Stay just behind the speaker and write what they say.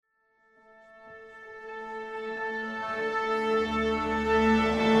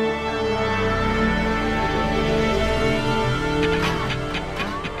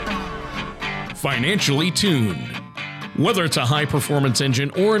Financially Tuned. Whether it's a high-performance engine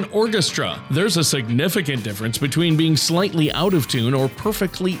or an orchestra, there's a significant difference between being slightly out of tune or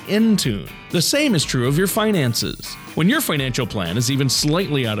perfectly in tune. The same is true of your finances. When your financial plan is even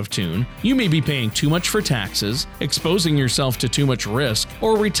slightly out of tune, you may be paying too much for taxes, exposing yourself to too much risk,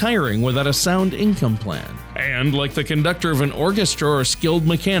 or retiring without a sound income plan. And like the conductor of an orchestra or skilled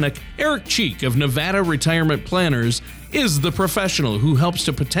mechanic, Eric Cheek of Nevada Retirement Planners is the professional who helps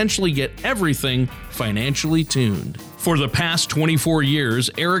to potentially get everything financially tuned. For the past 24 years,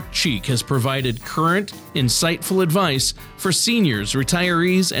 Eric Cheek has provided current, insightful advice for seniors,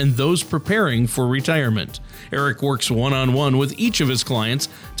 retirees, and those preparing for retirement. Eric works one-on-one with each of his clients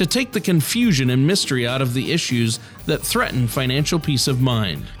to take the confusion and mystery out of the issues that threaten financial peace of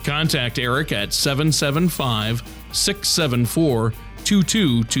mind. Contact Eric at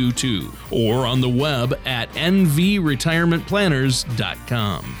 775-674-2222 or on the web at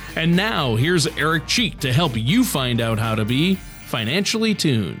nvretirementplanners.com. And now, here's Eric Cheek to help you find out how to be financially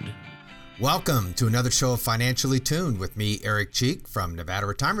tuned. Welcome to another show of Financially Tuned with me, Eric Cheek from Nevada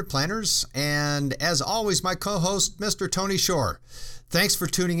Retirement Planners, and as always, my co-host, Mr. Tony Shore. Thanks for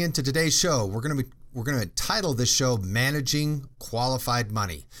tuning in to today's show. We're going to title this show "Managing Qualified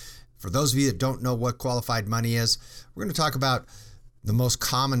Money." For those of you that don't know what qualified money is, we're going to talk about the most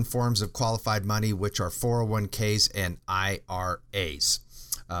common forms of qualified money, which are 401ks and IRAs.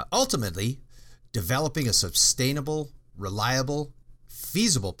 Ultimately, developing a sustainable, reliable,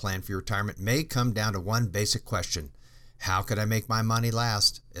 feasible plan for your retirement may come down to one basic question: how could I make my money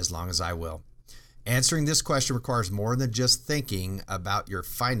last as long as I will? Answering this question requires more than just thinking about your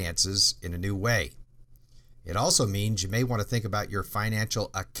finances in a new way. It also means you may want to think about your financial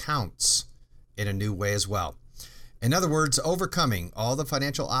accounts in a new way as well. In other words, overcoming all the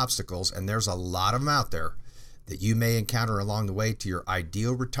financial obstacles, and there's a lot of them out there, that you may encounter along the way to your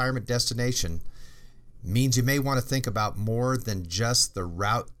ideal retirement destination means you may want to think about more than just the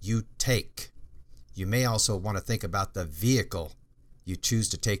route you take. You may also want to think about the vehicle you choose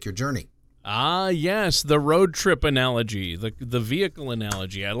to take your journey. Ah, yes, the road trip analogy, the vehicle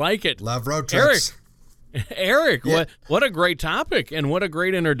analogy. I like it. Love road trips. Eric, Yeah. what a great topic and what a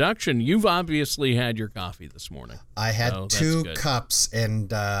great introduction. You've obviously had your coffee this morning. I had So 2 that's good. cups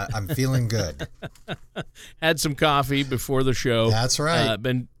and I'm feeling good. Had some coffee before the show. That's right.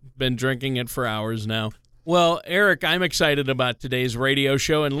 Been drinking it for hours now. Well, Eric, I'm excited about today's radio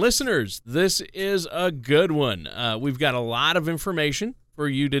show. And listeners, this is a good one. We've got a lot of information for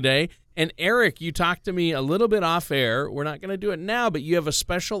you today. And Eric, you talked to me a little bit off air. We're not going to do it now, but you have a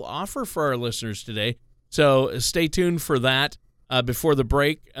special offer for our listeners today. So stay tuned for that. Before the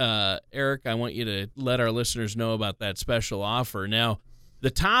break, Eric, I want you to let our listeners know about that special offer. Now, the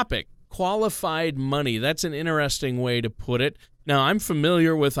topic, qualified money, that's an interesting way to put it. Now, I'm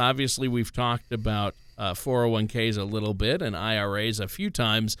familiar with, obviously, we've talked about 401ks a little bit and IRAs a few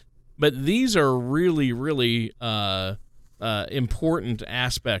times, but these are really, really important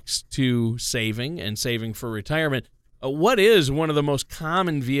aspects to saving for retirement. What is one of the most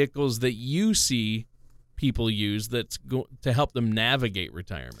common vehicles that you see people use that's to help them navigate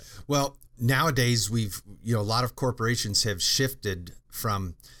retirement? Well, nowadays a lot of corporations have shifted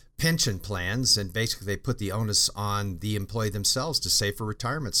from pension plans, and basically they put the onus on the employee themselves to save for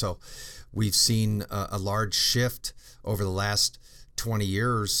retirement. So we've seen a large shift over the last 20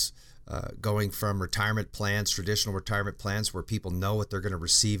 years going from retirement plans, traditional retirement plans where people know what they're going to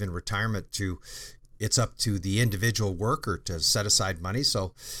receive in retirement, to it's up to the individual worker to set aside money.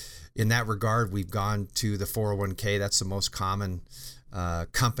 So in that regard, we've gone to the 401k. That's the most common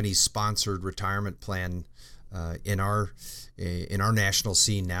company-sponsored retirement plan in our national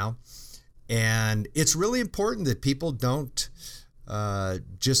scene now. And it's really important that people don't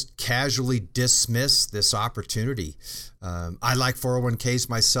just casually dismiss this opportunity. I like 401ks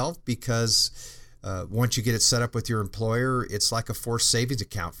myself because once you get it set up with your employer, it's like a forced savings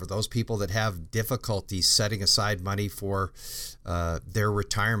account for those people that have difficulty setting aside money for their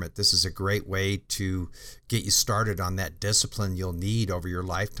retirement. This is a great way to get you started on that discipline you'll need over your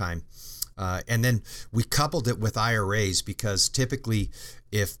lifetime. And then we coupled it with IRAs because typically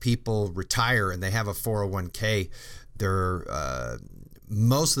if people retire and they have a 401k, they're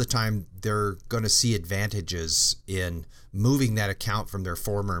most of the time they're going to see advantages in moving that account from their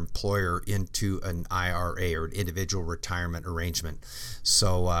former employer into an IRA or an individual retirement arrangement.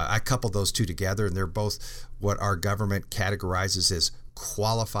 So I coupled those two together, and they're both what our government categorizes as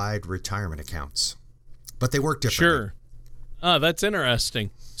qualified retirement accounts. But they work differently. Sure. Oh, that's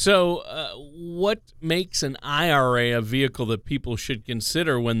interesting. So what makes an IRA a vehicle that people should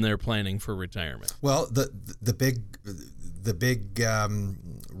consider when they're planning for retirement? Well, the the big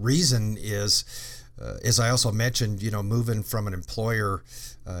reason is, as I also mentioned, moving from an employer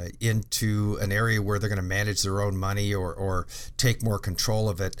into an area where they're going to manage their own money or take more control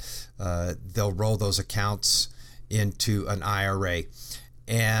of it, they'll roll those accounts into an IRA.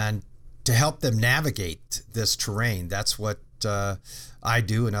 And to help them navigate this terrain, that's what I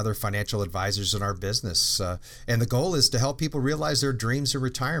do and other financial advisors in our business. And the goal is to help people realize their dreams of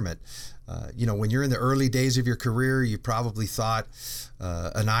retirement. When you're in the early days of your career, you probably thought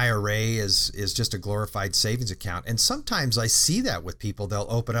an IRA is just a glorified savings account. And sometimes I see that with people. They'll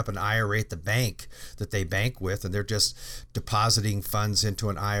open up an IRA at the bank that they bank with, and they're just depositing funds into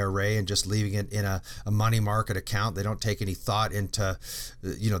an IRA and just leaving it in a money market account. They don't take any thought into,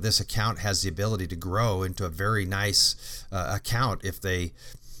 this account has the ability to grow into a very nice account if they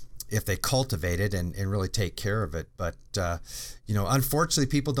cultivate it and really take care of it. But, unfortunately,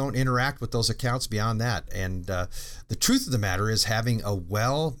 people don't interact with those accounts beyond that. And the truth of the matter is having a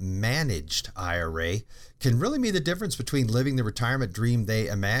well-managed IRA can really be the difference between living the retirement dream they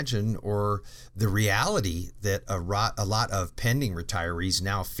imagine or the reality that a lot of pending retirees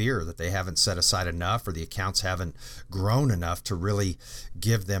now fear that they haven't set aside enough or the accounts haven't grown enough to really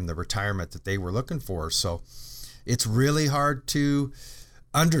give them the retirement that they were looking for. So it's really hard to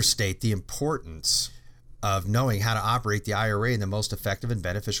understate the importance of knowing how to operate the IRA in the most effective and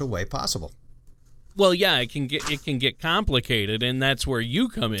beneficial way possible. Well, yeah, it can get complicated, and that's where you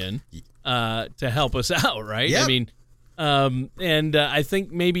come in to help us out, right? Yep. I mean, I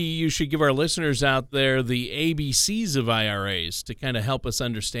think maybe you should give our listeners out there the ABCs of IRAs to kind of help us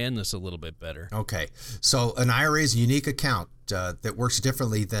understand this a little bit better. Okay, so an IRA is a unique account that works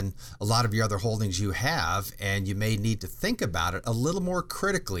differently than a lot of your other holdings you have, and you may need to think about it a little more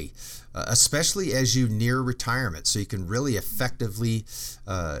critically, especially as you near retirement, so you can really effectively,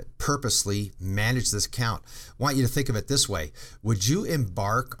 purposely manage this account. I want you to think of it this way. Would you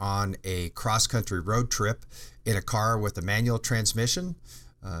embark on a cross-country road trip in a car with a manual transmission?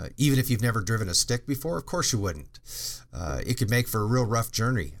 Even if you've never driven a stick before? Of course you wouldn't. It could make for a real rough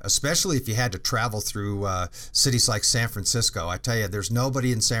journey, especially if you had to travel through cities like San Francisco. I tell you, there's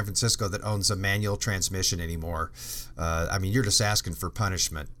nobody in San Francisco that owns a manual transmission anymore. You're just asking for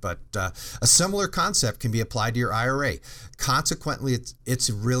punishment. But a similar concept can be applied to your IRA. Consequently, it's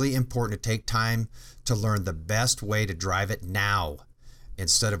really important to take time to learn the best way to drive it now,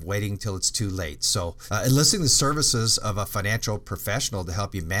 instead of waiting till it's too late. So enlisting the services of a financial professional to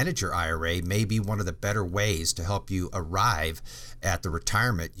help you manage your IRA may be one of the better ways to help you arrive at the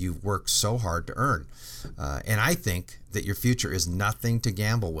retirement you've worked so hard to earn. And I think that your future is nothing to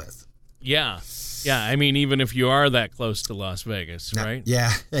gamble with. Yeah. I mean, even if you are that close to Las Vegas, right?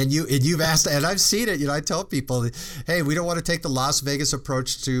 Yeah, and you've asked, and I've seen it. I tell people, hey, we don't want to take the Las Vegas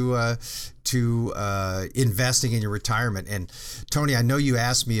approach to investing in your retirement. And Tony, I know you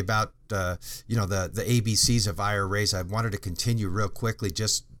asked me about the ABCs of IRAs. I wanted to continue real quickly,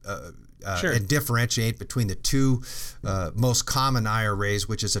 just Sure. And differentiate between the two most common IRAs,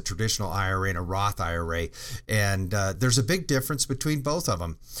 which is a traditional IRA and a Roth IRA. And there's a big difference between both of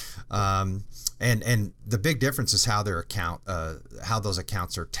them. And the big difference is how how those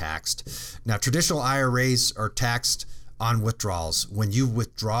accounts are taxed. Now, traditional IRAs are taxed on withdrawals. When you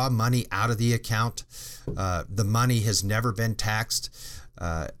withdraw money out of the account, the money has never been taxed,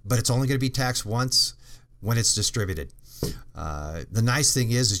 but it's only going to be taxed once when it's distributed. The nice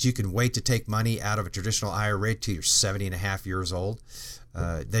thing is you can wait to take money out of a traditional IRA till you're 70 and a half years old.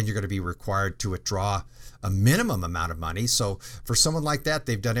 Then you're going to be required to withdraw a minimum amount of money. So for someone like that,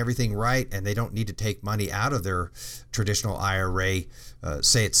 they've done everything right and they don't need to take money out of their traditional IRA,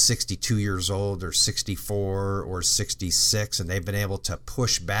 say it's 62 years old or 64 or 66, and they've been able to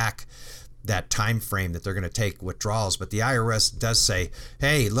push back that time frame that they're going to take withdrawals. But the IRS does say,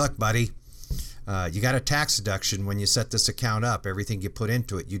 hey, look, buddy, you got a tax deduction when you set this account up. Everything you put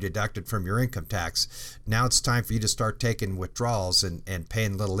into it, you deducted from your income tax. Now it's time for you to start taking withdrawals and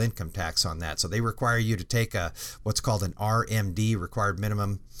paying little income tax on that. So they require you to take what's called an RMD, required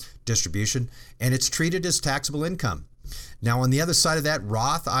minimum distribution, and it's treated as taxable income. Now, on the other side of that,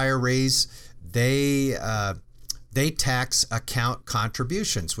 Roth IRAs, they tax account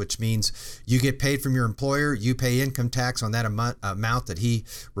contributions, which means you get paid from your employer, you pay income tax on that amount that he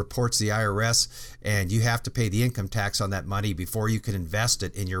reports the IRS, and you have to pay the income tax on that money before you can invest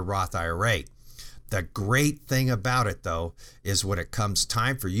it in your Roth IRA. The great thing about it, though, is when it comes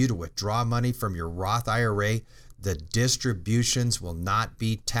time for you to withdraw money from your Roth IRA, the distributions will not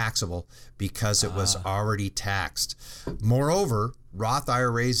be taxable because it was already taxed. Moreover, Roth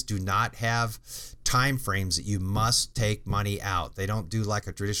IRAs do not have time frames that you must take money out. They don't do like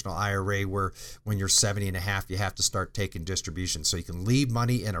a traditional IRA where when you're 70 and a half, you have to start taking distributions. So you can leave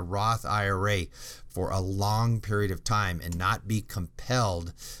money in a Roth IRA for a long period of time and not be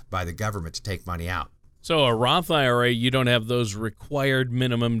compelled by the government to take money out. So a Roth IRA, you don't have those required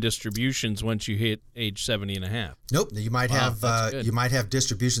minimum distributions once you hit age 70 and a half. Nope. You might have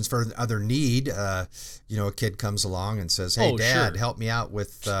distributions for other need. A kid comes along and says, "Hey, Dad, help me out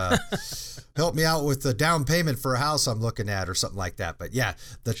with the down payment for a house I'm looking at," or something like that. But yeah,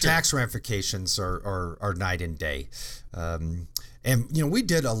 the tax ramifications are night and day. We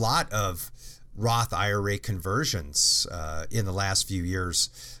did a lot of Roth IRA conversions in the last few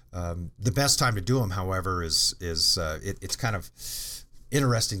years. The best time to do them, however, is it's kind of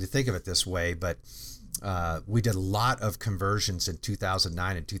interesting to think of it this way, but we did a lot of conversions in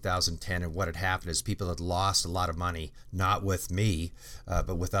 2009 and 2010, and what had happened is people had lost a lot of money, not with me,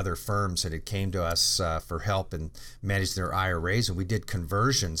 but with other firms that had came to us for help and manage their IRAs, and we did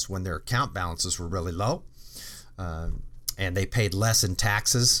conversions when their account balances were really low. And they paid less in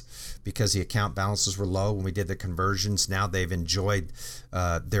taxes because the account balances were low when we did the conversions. Now they've enjoyed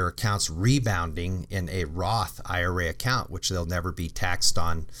their accounts rebounding in a Roth IRA account, which they'll never be taxed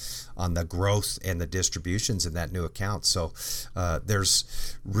on the growth and the distributions in that new account. So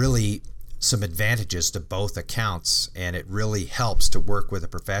there's really some advantages to both accounts, and it really helps to work with a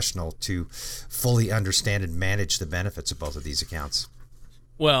professional to fully understand and manage the benefits of both of these accounts.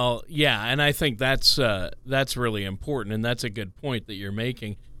 Well, yeah, and I think that's really important, and that's a good point that you're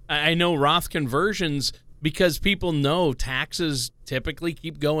making. I know Roth conversions, because people know taxes typically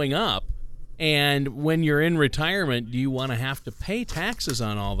keep going up, and when you're in retirement, do you want to have to pay taxes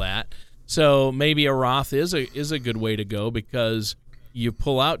on all that? So maybe a Roth is a good way to go, because you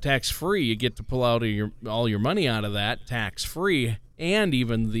pull out tax-free, you get to pull out all your money out of that tax-free, and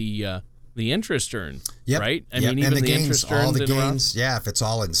even the interest earned, right? I mean, even the interest earned, all the gains. Yeah, if it's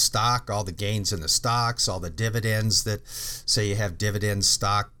all in stock, all the gains in the stocks, all the dividends that, say you have dividend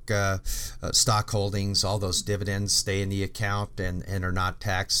stock holdings, all those dividends stay in the account and are not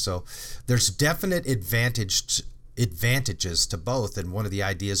taxed. So there's definite advantages to both. And one of the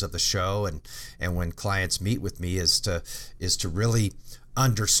ideas of the show and when clients meet with me is to really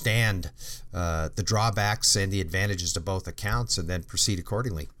understand the drawbacks and the advantages to both accounts and then proceed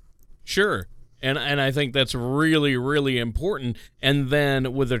accordingly. Sure. And I think that's really, really important. And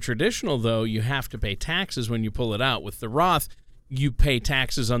then with a traditional, though, you have to pay taxes when you pull it out. With the Roth, you pay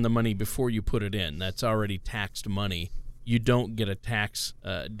taxes on the money before you put it in. That's already taxed money. You don't get a tax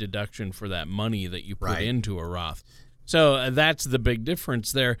deduction for that money that you put into a Roth. So that's the big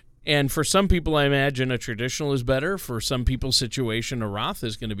difference there. And for some people, I imagine a traditional is better. For some people's situation, a Roth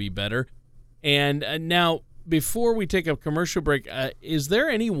is going to be better. And now, before we take a commercial break, is there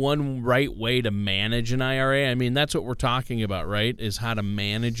any one right way to manage an IRA? I mean, that's what we're talking about, right? Is how to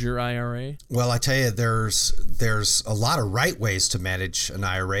manage your IRA? Well, I tell you, there's a lot of right ways to manage an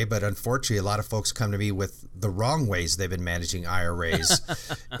IRA, but unfortunately, a lot of folks come to me with the wrong ways they've been managing IRAs.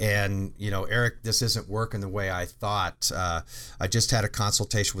 And, Eric, this isn't working the way I thought. I just had a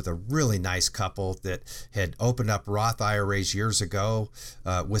consultation with a really nice couple that had opened up Roth IRAs years ago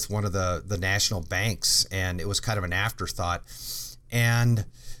with one of the national banks, and it was kind of an afterthought. And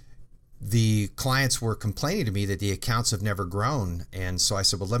the clients were complaining to me that the accounts have never grown. And so I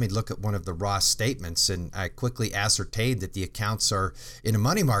said, well, let me look at one of the Roth statements. And I quickly ascertained that the accounts are in a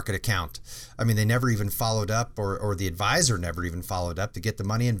money market account. I mean, they never even followed up, or the advisor never even followed up to get the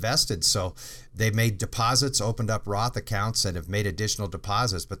money invested. So they made deposits, opened up Roth accounts, and have made additional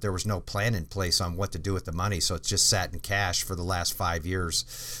deposits, but there was no plan in place on what to do with the money. So it's just sat in cash for the last 5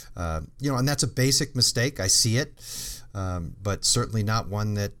 years. And that's a basic mistake. I see it. But certainly not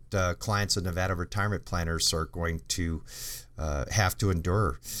one that clients of Nevada retirement planners are going to have to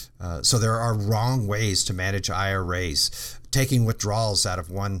endure. So there are wrong ways to manage IRAs, taking withdrawals out of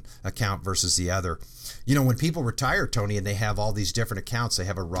one account versus the other. When people retire, Tony, and they have all these different accounts, they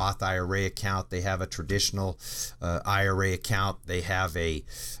have a Roth IRA account, they have a traditional IRA account, they have a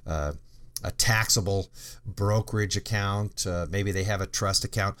taxable brokerage account, maybe they have a trust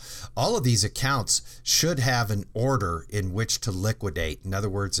account. All of these accounts should have an order in which to liquidate. In other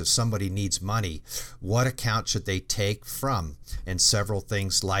words, if somebody needs money, what account should they take from? And several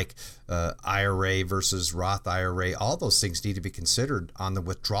things like IRA versus Roth IRA, all those things need to be considered on the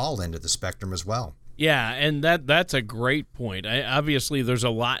withdrawal end of the spectrum as well. Yeah, and that's a great point. Obviously, there's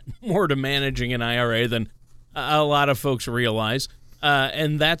a lot more to managing an IRA than a lot of folks realize.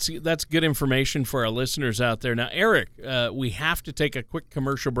 And that's good information for our listeners out there. Now, Eric, we have to take a quick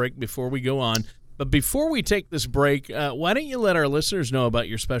commercial break before we go on. But before we take this break, why don't you let our listeners know about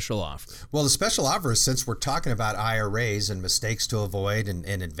your special offer? Well, the special offer is, since we're talking about IRAs and mistakes to avoid and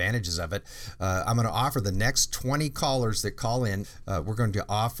advantages of it, I'm going to offer the next 20 callers that call in, we're going to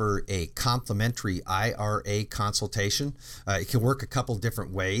offer a complimentary IRA consultation. It can work a couple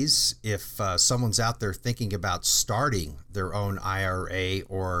different ways. If someone's out there thinking about starting their own IRA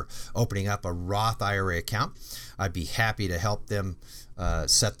or opening up a Roth IRA account, I'd be happy to help them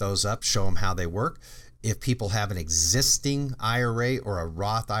set those up, show them how they work. If people have an existing IRA or a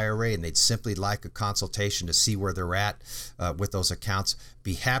Roth IRA and they'd simply like a consultation to see where they're at with those accounts,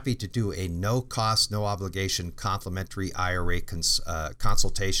 be happy to do a no cost, no obligation complimentary IRA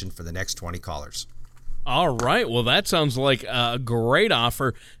consultation for the next 20 callers. All right. Well, that sounds like a great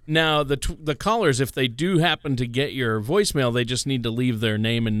offer. Now, the callers, if they do happen to get your voicemail, they just need to leave their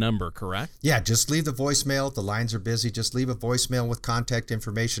name and number, correct? Yeah, just leave the voicemail. If the lines are busy, just leave a voicemail with contact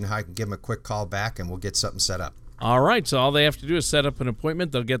information, how I can give them a quick call back, and we'll get something set up. All right. So all they have to do is set up an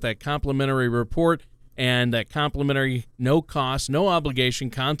appointment. They'll get that complimentary report and that complimentary, no cost, no obligation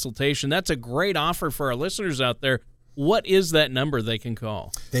consultation. That's a great offer for our listeners out there. What is that number they can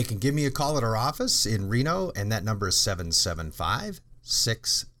call? They can give me a call at our office in Reno, and that number is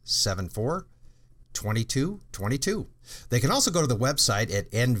 775-674-2222. They can also go to the website at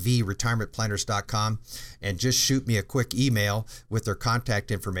nvretirementplanners.com and just shoot me a quick email with their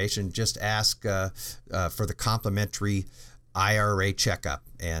contact information. Just ask for the complimentary IRA checkup,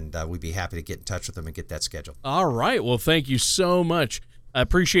 and we'd be happy to get in touch with them and get that scheduled. All right. Well, thank you so much. I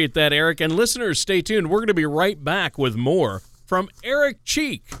appreciate that, Eric. And listeners, stay tuned. We're going to be right back with more from Eric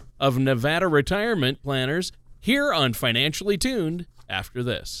Cheek of Nevada Retirement Planners here on Financially Tuned after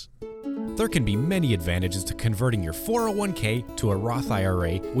this. There can be many advantages to converting your 401k to a Roth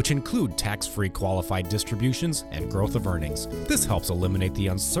IRA, which include tax-free qualified distributions and growth of earnings. This helps eliminate the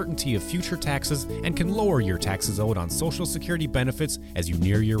uncertainty of future taxes and can lower your taxes owed on Social Security benefits as you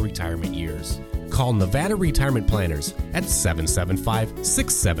near your retirement years. Call Nevada Retirement Planners at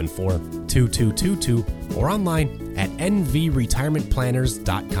 775-674-2222 or online at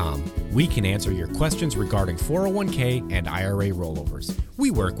nvretirementplanners.com. We can answer your questions regarding 401k and IRA rollovers.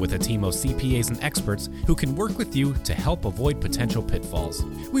 We work with a team of CPAs and experts who can work with you to help avoid potential pitfalls.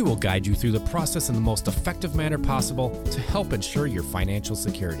 We will guide you through the process in the most effective manner possible to help ensure your financial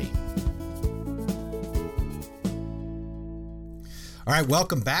security. All right,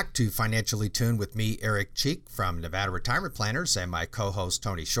 welcome back to Financially Tuned with me, Eric Cheek from Nevada Retirement Planners, and my co-host,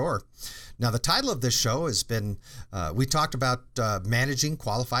 Tony Shore. Now, the title of this show has been, we talked about managing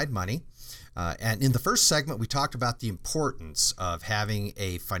qualified money. And in the first segment, we talked about the importance of having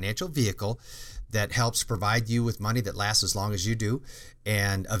a financial vehicle that helps provide you with money that lasts as long as you do.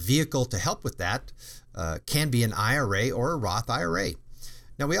 And a vehicle to help with that can be an IRA or a Roth IRA.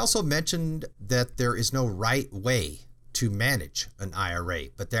 Now, we also mentioned that there is no right way to manage an IRA,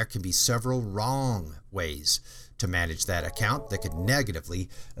 but there can be several wrong ways to manage that account that could negatively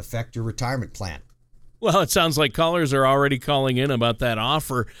affect your retirement plan. Well, it sounds like callers are already calling in about that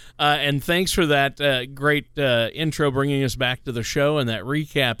offer. And thanks for that great intro bringing us back to the show and that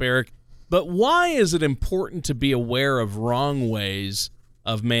recap, Eric. But why is it important to be aware of wrong ways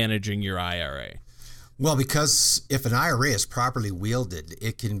of managing your IRA? Well, because if an IRA is properly wielded,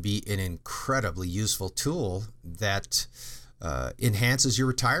 it can be an incredibly useful tool that enhances your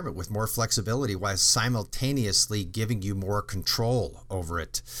retirement with more flexibility while simultaneously giving you more control over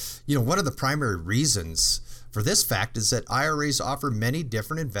it. You know, one of the primary reasons for this fact is that IRAs offer many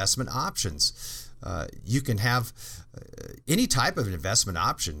different investment options. You can have any type of investment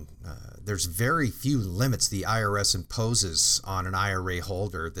option. There's very few limits the IRS imposes on an IRA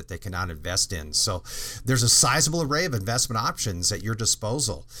holder that they cannot invest in. So there's a sizable array of investment options at your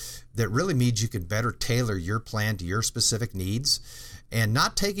disposal that really means you can better tailor your plan to your specific needs. And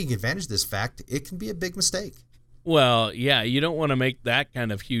not taking advantage of this fact, it can be a big mistake. Well, yeah, you don't want to make that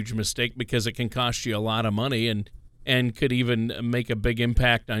kind of huge mistake because it can cost you a lot of money and could even make a big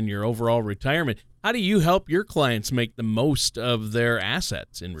impact on your overall retirement. How do you help your clients make the most of their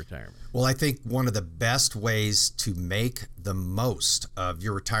assets in retirement? Well, I think one of the best ways to make the most of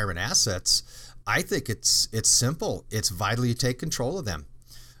your retirement assets, I think it's simple. It's vital you take control of them.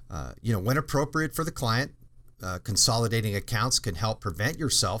 When appropriate for the client, consolidating accounts can help prevent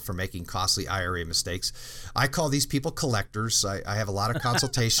yourself from making costly IRA mistakes. I call these people collectors. I have a lot of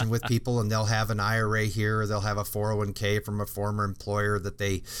consultation with people, and they'll have an IRA here, or they'll have a 401k from a former employer that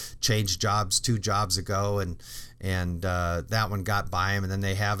they changed jobs 2 jobs ago, and that one got by them, and then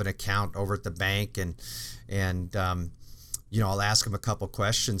they have an account over at the bank, and I'll ask them a couple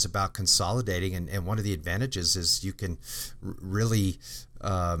questions about consolidating. And one of the advantages is you can really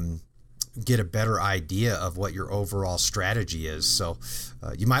get a better idea of what your overall strategy is. So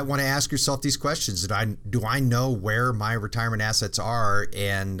you might want to ask yourself these questions. Do I know where my retirement assets are,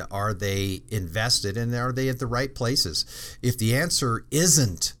 and are they invested, and are they at the right places? If the answer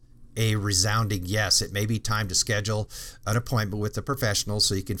isn't a resounding yes, it may be time to schedule an appointment with a professional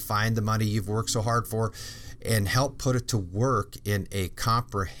so you can find the money you've worked so hard for and help put it to work in a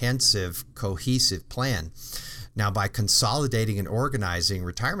comprehensive, cohesive plan. Now, by consolidating and organizing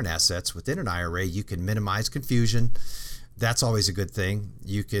retirement assets within an IRA, you can minimize confusion. That's always a good thing.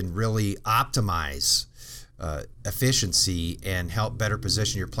 You can really optimize efficiency and help better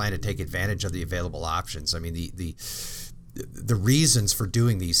position your plan to take advantage of the available options. I mean, the reasons for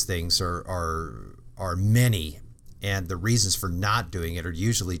doing these things are many, and the reasons for not doing it are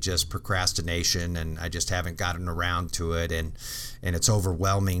usually just procrastination, and I just haven't gotten around to it, and it's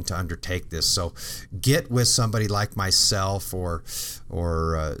overwhelming to undertake this. So get with somebody like myself or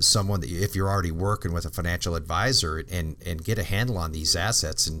someone that if you're already working with a financial advisor, and get a handle on these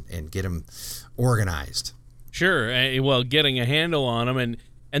assets and get them organized. Sure. Well, getting a handle on them,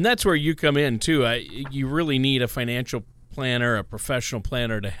 and that's where you come in too. You really need a financial planner, a professional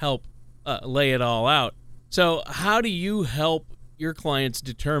planner to help lay it all out. So how do you help your clients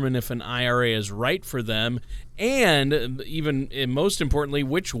determine if an IRA is right for them, and even most importantly,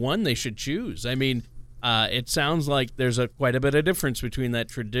 which one they should choose? I mean, it sounds like there's quite a bit of difference between that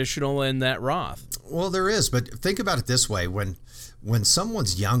traditional and that Roth. Well, there is, but think about it this way. When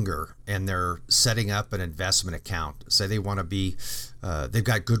someone's younger and they're setting up an investment account, say they want to be, they've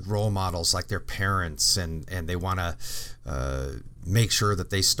got good role models like their parents, and they want to make sure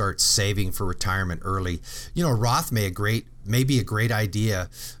that they start saving for retirement early. Roth may be a great idea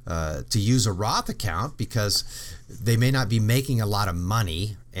to use a Roth account because they may not be making a lot of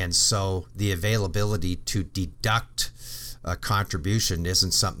money, and so the availability to deduct a contribution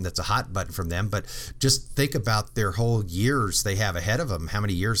isn't something that's a hot button from them. But just think about their whole years they have ahead of them, how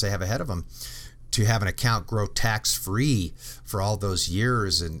many years they have ahead of them to have an account grow tax-free for all those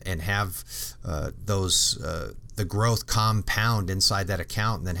years, and have the growth compound inside that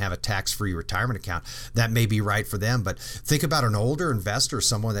account, and then have a tax-free retirement account. That may be right for them. But think about an older investor,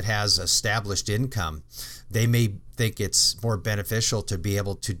 someone that has established income. They may think it's more beneficial to be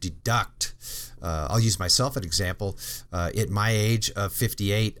able to deduct. I'll use myself as an example. At my age of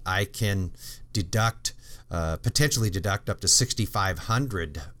 58, I can potentially deduct up to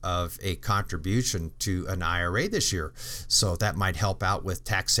 $6,500 of a contribution to an IRA this year. So that might help out with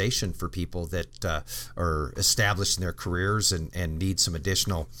taxation for people that are established in their careers and need some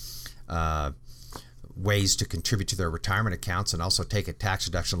additional ways to contribute to their retirement accounts, and also take a tax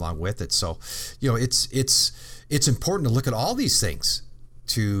deduction along with it. So, it's important to look at all these things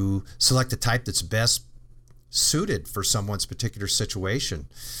to select the type that's best suited for someone's particular situation.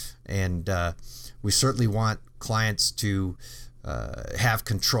 And we certainly want clients to have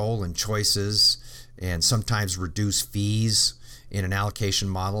control and choices, and sometimes reduce fees in an allocation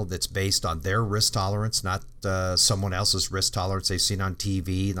model that's based on their risk tolerance, not someone else's risk tolerance they've seen on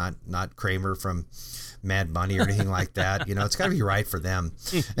TV, not Kramer from Mad Money or anything like that. It's got to be right for them.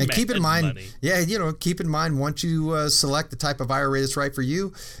 And keep in mind, keep in mind, once you select the type of IRA that's right for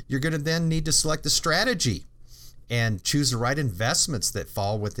you, you're going to then need to select a strategy and choose the right investments that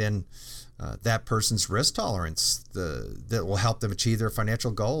fall within that person's risk tolerance that will help them achieve their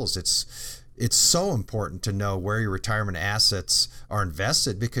financial goals. It's so important to know where your retirement assets are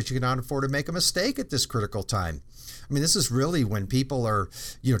invested, because you cannot afford to make a mistake at this critical time. I mean, this is really when people are,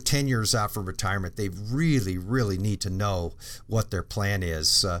 10 years out from retirement, they really, really need to know what their plan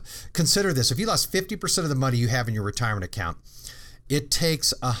is. Consider this. If you lost 50% of the money you have in your retirement account, it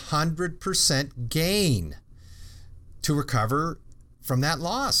takes 100% gain to recover from that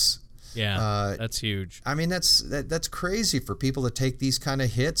loss. Yeah, that's huge. I mean, that's crazy for people to take these kind of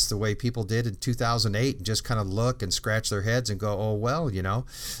hits the way people did in 2008 and just kind of look and scratch their heads and go, oh, well,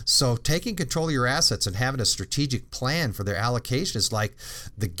 So taking control of your assets and having a strategic plan for their allocation is like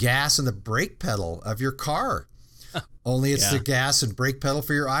the gas and the brake pedal of your car. Only it's the gas and brake pedal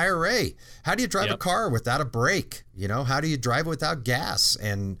for your IRA. How do you drive a car without a brake? How do you drive without gas?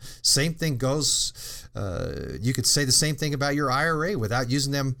 And same thing goes, you could say the same thing about your IRA. Without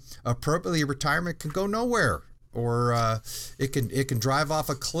using them appropriately, retirement can go nowhere. Or it can drive off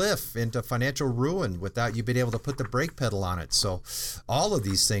a cliff into financial ruin without you being able to put the brake pedal on it. So all of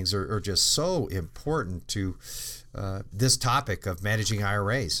these things are just so important to this topic of managing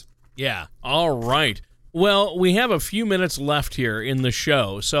IRAs. Yeah. All right. Well, we have a few minutes left here in the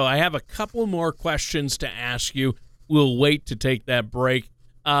show, so I have a couple more questions to ask you. we'll wait to take that break.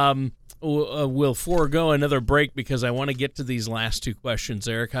 We'll forego another break because I want to get to these last two questions.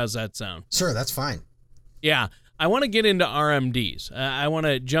 Eric, how's that sound? Sure, that's fine. Yeah, I want to get into RMDs. I want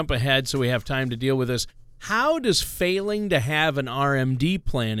to jump ahead so we have time to deal with this. How does failing to have an RMD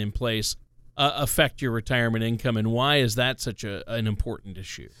plan in place affect your retirement income, and why is that such an important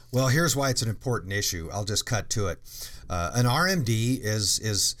issue? Well, here's why it's an important issue. I'll just cut to it. An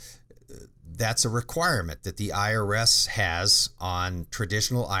RMD that's a requirement that the IRS has on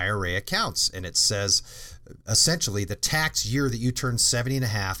traditional IRA accounts. And it says, essentially, the tax year that you turn 70 and a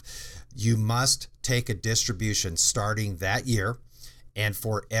half, you must take a distribution starting that year and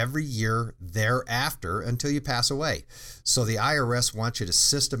for every year thereafter until you pass away. So the IRS wants you to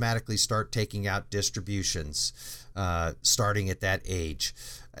systematically start taking out distributions starting at that age.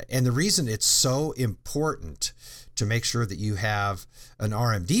 And the reason it's so important to make sure that you have an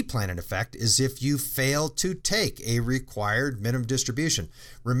RMD plan in effect is if you fail to take a required minimum distribution.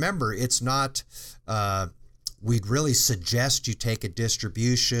 Remember, it's not we'd really suggest you take a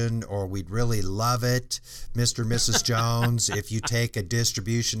distribution, or we'd really love it, Mr. and Mrs. Jones, if you take a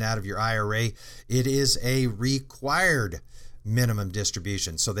distribution out of your IRA. It is a required minimum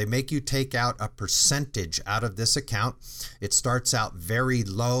distribution. So they make you take out a percentage out of this account. It starts out very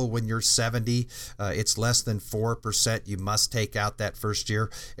low when you're 70. It's less than 4% you must take out that first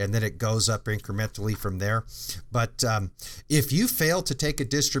year, and then it goes up incrementally from there. But if you fail to take a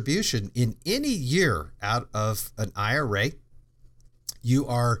distribution in any year out of an IRA, you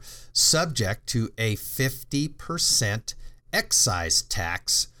are subject to a 50% excise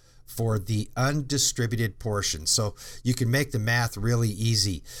tax for the undistributed portion. So you can make the math really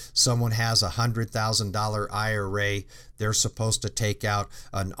easy. Someone has a $100,000 IRA. They're supposed to take out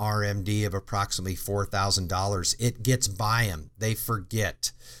an RMD of approximately $4,000. It gets by them. They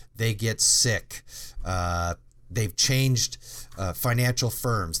forget. They get sick. They've changed financial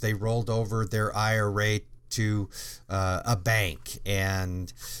firms. They rolled over their IRA to a bank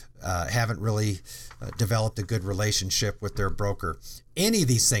and haven't really developed a good relationship with their broker. Any of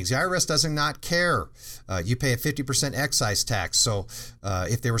these things, the IRS does not care. You pay a 50% excise tax. So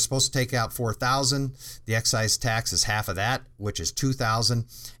if they were supposed to take out $4,000, the excise tax is half of that, which is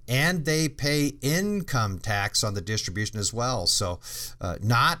 $2,000, and they pay income tax on the distribution as well. So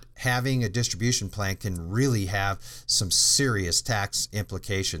not having a distribution plan can really have some serious tax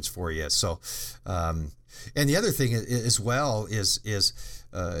implications for you. So, and the other thing as well is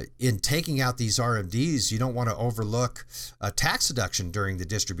in taking out these RMDs, you don't want to overlook a tax deduction during the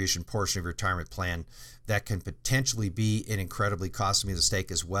distribution portion of your retirement plan that can potentially be an incredibly costly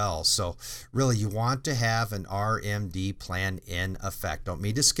mistake as well. So really, you want to have an RMD plan in effect. Don't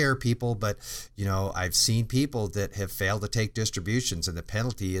mean to scare people, but I've seen people that have failed to take distributions, and the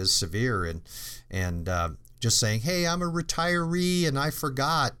penalty is severe. And just saying, hey, I'm a retiree and I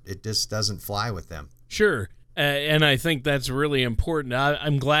forgot, it just doesn't fly with them. Sure. And I think that's really important.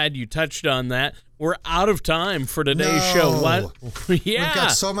 I'm glad you touched on that. We're out of time for today's show. What? Yeah. We've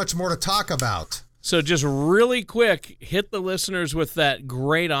got so much more to talk about. So just really quick, hit the listeners with that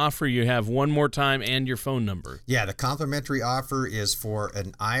great offer you have one more time and your phone number. Yeah, the complimentary offer is for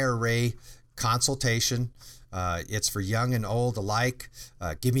an IRA consultation. It's for young and old alike.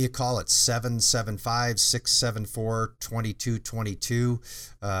 Give me a call at 775-674-2222.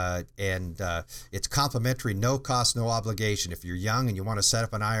 And it's complimentary, no cost, no obligation. If you're young and you want to set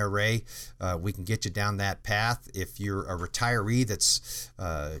up an IRA, we can get you down that path. If you're a retiree that's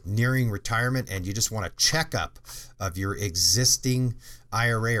nearing retirement and you just want a checkup of your existing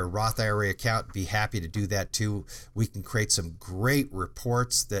IRA or Roth IRA account, be happy to do that too. We can create some great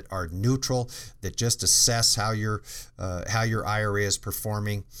reports that are neutral, that just assess how your IRA is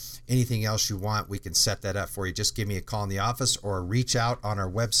performing. Anything else you want, we can set that up for you. Just give me a call in the office or reach out on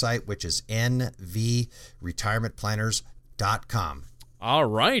our website, which is nvretirementplanners.com. All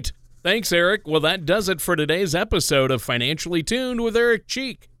right. Thanks, Eric. Well, that does it for today's episode of Financially Tuned with Eric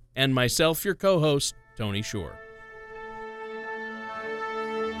Cheek and myself, your co-host, Tony Shore.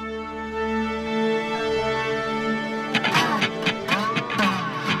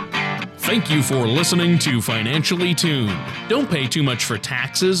 Thank you for listening to Financially Tuned. Don't pay too much for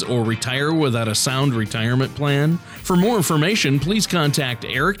taxes or retire without a sound retirement plan. For more information, please contact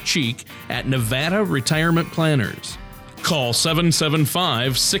Eric Cheek at Nevada Retirement Planners. Call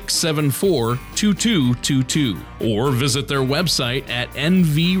 775-674-2222 or visit their website at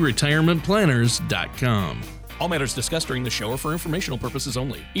nvretirementplanners.com. All matters discussed during the show are for informational purposes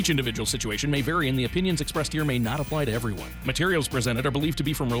only. Each individual situation may vary, and the opinions expressed here may not apply to everyone. Materials presented are believed to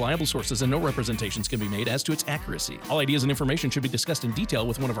be from reliable sources, and no representations can be made as to its accuracy. All ideas and information should be discussed in detail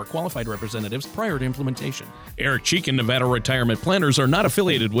with one of our qualified representatives prior to implementation. Eric Cheek and Nevada Retirement Planners are not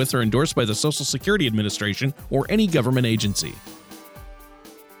affiliated with or endorsed by the Social Security Administration or any government agency.